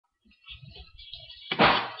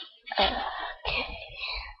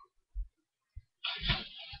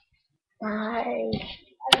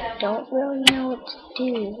don't really know what to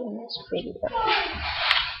do in this video.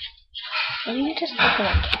 Are you just looking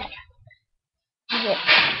at cat?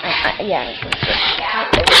 Yeah, I'm going to put cat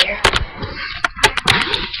over here.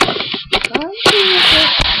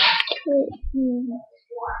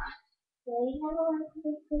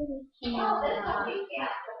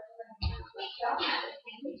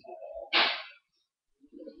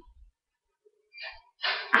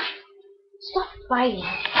 Stop fighting.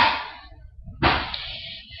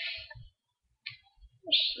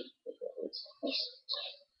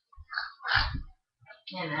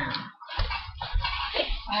 You know.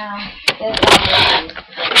 Well, there's always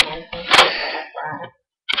and things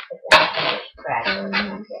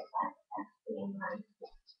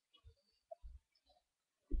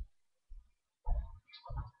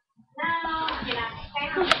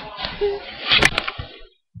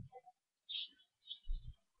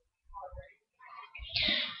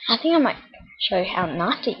I think I might show you how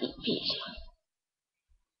not to eat pizza.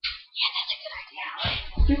 Yeah, that's a good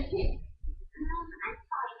idea.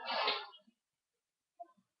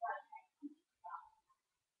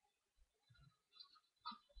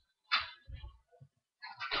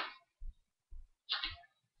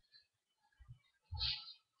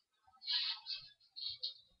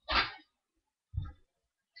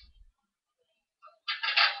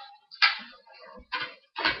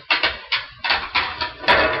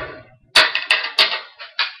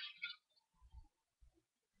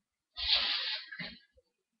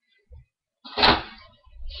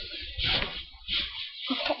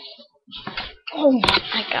 Oh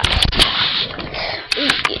my god.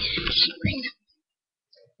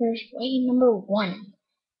 Here's way number 1.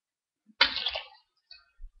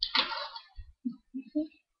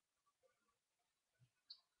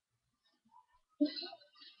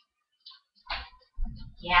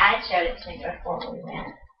 yeah, I showed it to me before we went.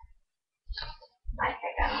 Like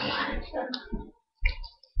I got online, so.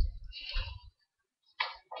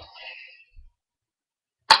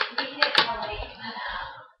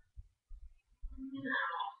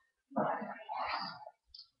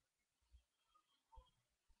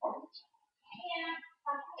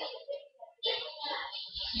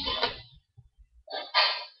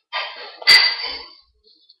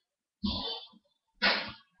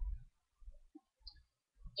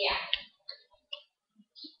 Yeah.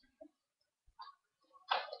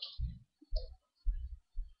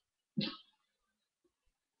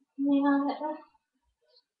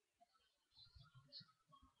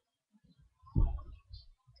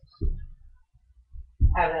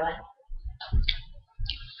 Oh, really?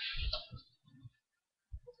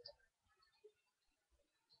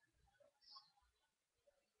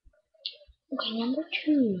 Okay, number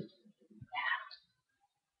 2.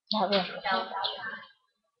 Not really.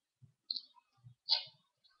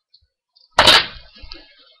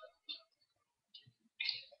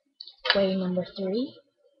 Way number 3.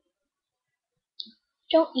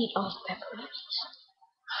 Don't eat all the pepperonis.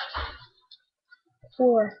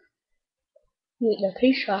 4. You eat the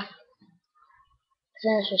pizza.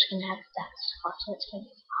 Then it's just gonna have that sauce. So it's gonna be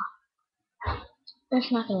hot.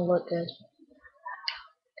 It's not gonna look good.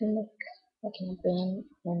 It's gonna look like an abandoned.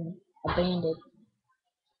 I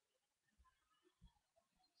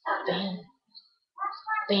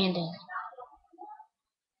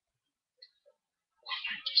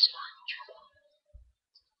just got in trouble.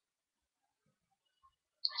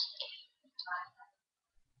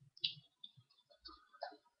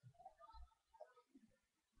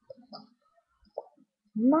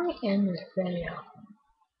 Might end this video.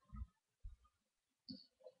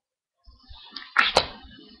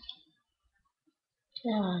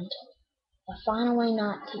 And the final way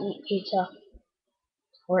not to eat pizza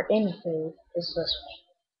or any food is this way.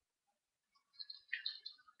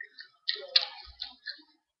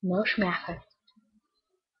 No schmacker.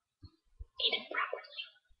 Eat it properly.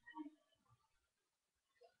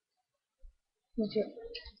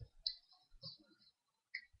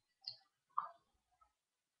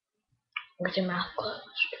 With your mouth closed.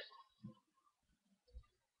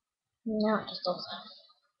 Now it just looks like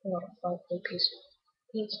a little fugly piece of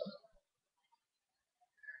pizza.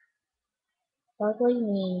 Ugly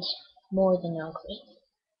means more than ugly.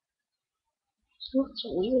 So it's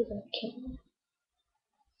weird I can't.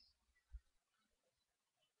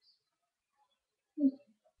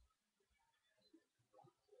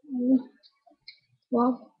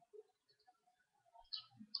 Well,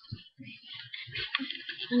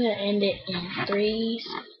 I'm gonna end it in 3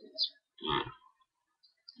 seconds.